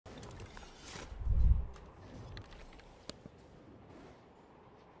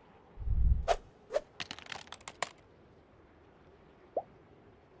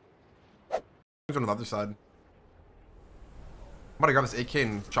He's on the other side. I'm about to grab this AK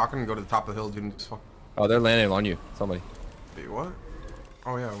and shotgun and go to the top of the hill, dude. And just fuck. Oh, they're landing on you. Somebody. Wait, what?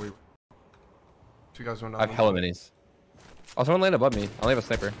 Oh yeah, wait. Two guys went down. I have hella minis. Oh, someone landed above me. I only have a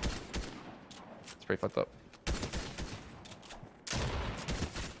sniper. It's pretty fucked up.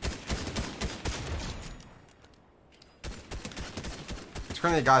 It's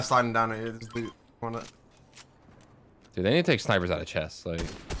currently a guy sliding down here. This dude. Dude, they need to take snipers out of chests. Like,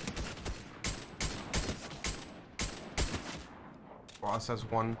 Boss has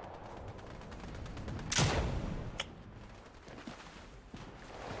one.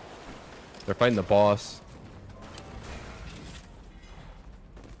 they're fighting the boss.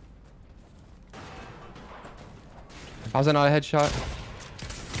 How's that not a headshot?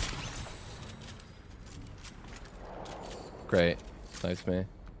 Great. Nice, me.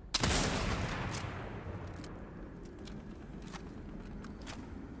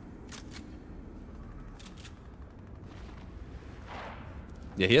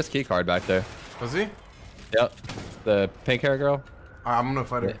 Yeah, he has key card back there. Was he? Yep. The pink hair girl. Alright, I'm gonna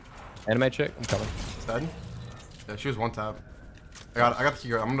fight her. Yeah. Anime chick. I'm coming. She's dead? Yeah, she was one tap. I got the key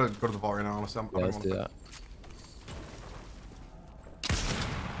card. I'm gonna go to the vault right now, honestly. Yeah, let's do that.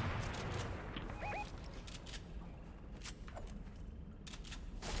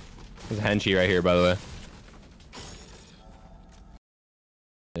 There's a Henchi right here, by the way.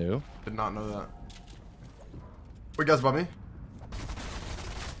 New. Did not know that. What guys above me?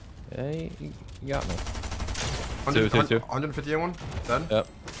 Hey, you got me. 151? Dead? Yep.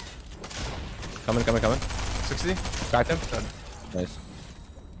 Coming. 60? Cracked him. Dead. Nice.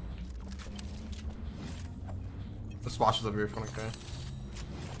 The splash is over here if you want to.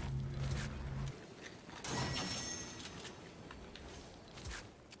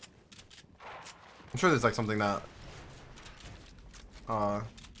 I'm sure there's like something that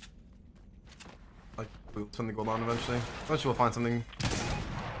like something gold on eventually. Eventually we'll find something.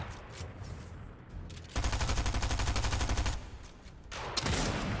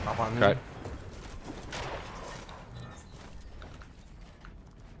 Top on Right.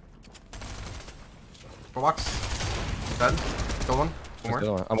 Four box. Dead. Kill one. One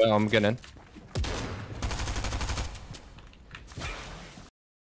more. I'm getting in.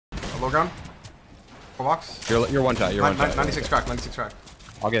 Low ground. Four box. You're one shot. You're one shot. 96 crack. 96 crack.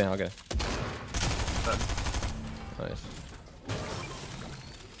 I'll get in. Dead. Nice.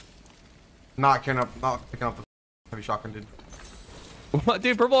 Not picking up the heavy shotgun, dude. What,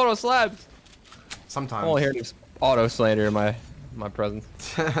 dude? Purple auto slabs. Sometimes. I'm only hearing this auto slander in my presence.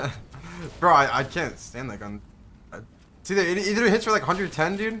 Bro, I can't stand that gun. It's either it hits for like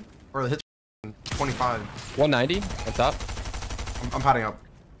 110, dude, or it hits for 25. 190 on top. I'm padding up.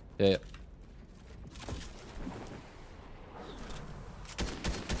 Yeah.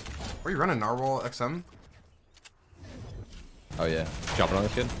 Where are you running, Narwhal XM? Oh yeah. Jumping on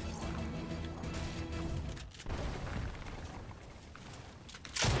this kid.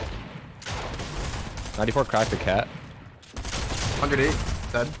 .94 cracked the cat. 108,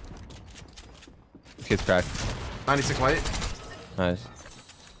 dead. This kid's cracked. 96 white. Nice.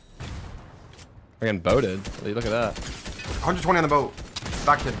 We're getting boated. Look at that. 120 on the boat.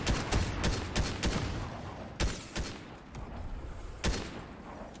 Back kid. Do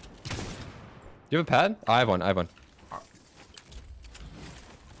you have a pad? Oh, I have one.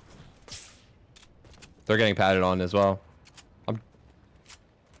 They're getting padded on as well.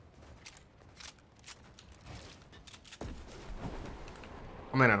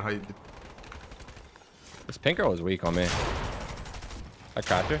 I'm in on how you did. This pink girl was weak on me. I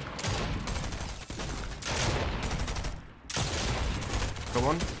cracked her. Kill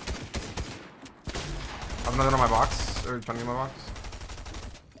one. I have another on my box, or trying to get my box.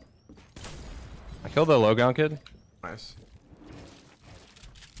 I killed the low ground kid. Nice.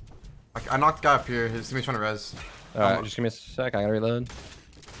 I knocked the guy up here. His teammate's trying to res. Alright, just give me a sec. I gotta reload.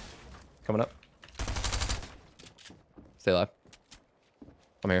 Coming up. Stay alive.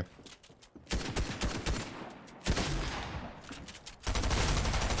 I'm here.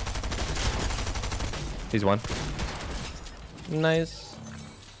 He's one. Nice.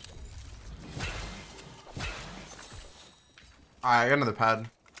 Alright, I got another pad.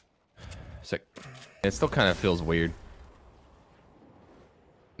 Sick. It still kind of feels weird.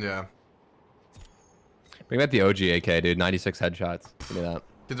 Yeah. Bring back the OG AK, dude. 96 headshots. Give me that.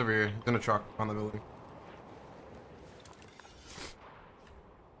 Kid's over here. He's in a truck on the building.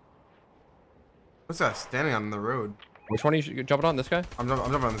 What's that standing on the road? Which one are you jumping on? This guy? I'm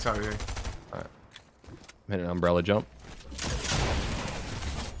jumping on this guy right here. Alright. Hit an umbrella jump.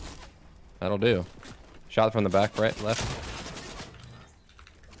 That'll do. Shot from the back, right, left.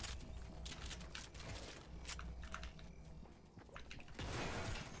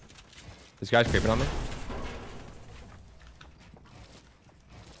 This guy's creeping on me.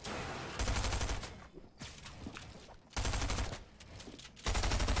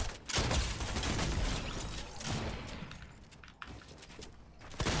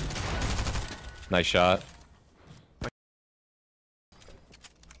 Nice shot.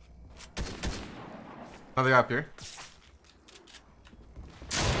 Another guy up here.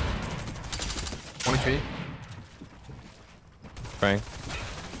 23. Praying.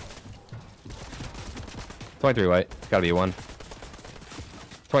 23 white. Gotta be one.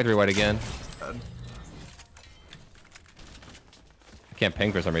 23 white again. Dead. I can't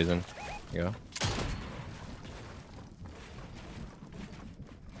ping for some reason. Here you go.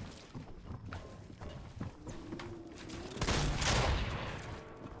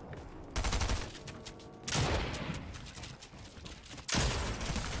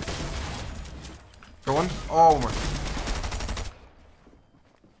 Go one. Oh my.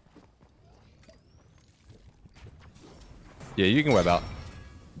 Yeah, you can web out.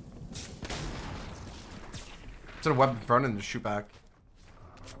 Set a web in front and just shoot back.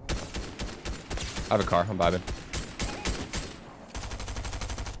 I have a car. I'm vibing.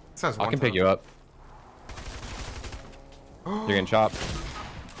 This guy's I one can pick time. you up. You're getting chopped.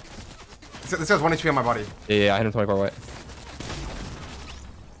 This guy's 1 HP on my body. Yeah, I hit him 24 white.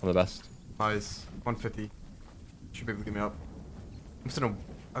 I'm the best. Nice. 150. Should be able to get me up. I'm still in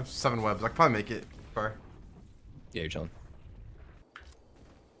I have 7 webs. I could probably make it. Sorry. Yeah, you're chilling.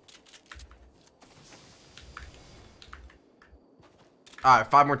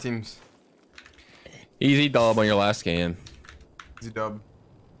 Alright, 5 more teams. Easy dub on your last game. Easy dub.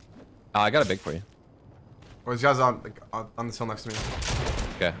 I got a big for you. Oh, these guys on like on this hill next to me.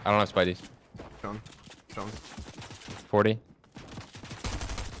 Okay, I don't have Spideys. Shown. Shown. 40.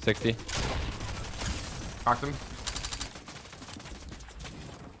 60. Knocked him.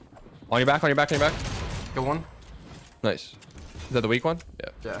 On your back, on your back, on your back. Kill one. Nice. Is that the weak one? Yeah.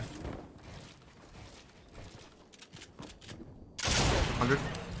 Yeah. 100.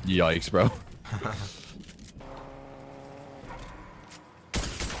 Yikes, bro.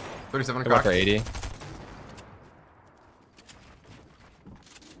 37 I got crack. for 80.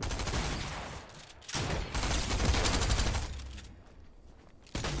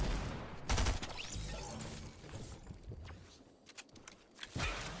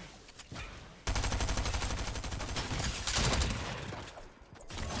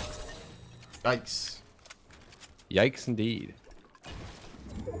 Yikes. Yikes indeed.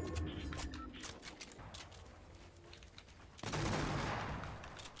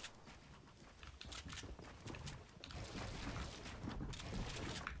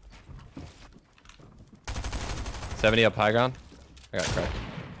 $70 up high ground. I got cracked.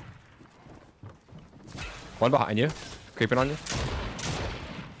 One behind you. Creeping on you.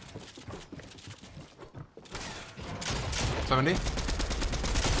 70.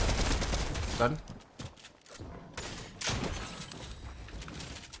 Dead.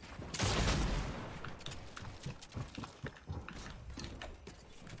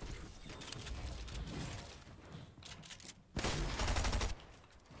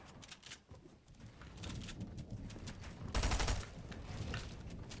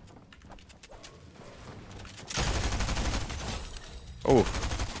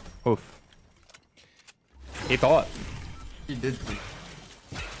 Oof. Oof. He thought. He did.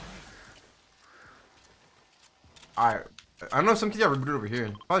 Alright. I don't know if some kids got rebooted over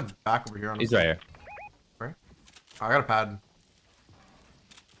here. Probably back over here. Honestly. He's right here. Right? I got a pad.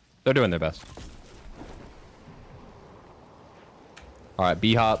 They're doing their best. Alright,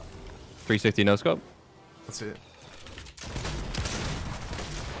 B-hop. 360 no scope. Let's see it.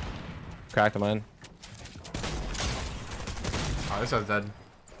 Cracked mine. Oh, this guy's dead.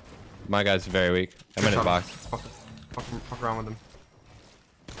 My guy's very weak. I'm in his box. Fuck around with him.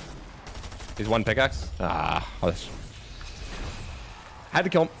 He's one pickaxe. Ah, had to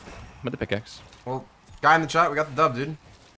kill him with the pickaxe. Well, guy in the chat, we got the dub, dude.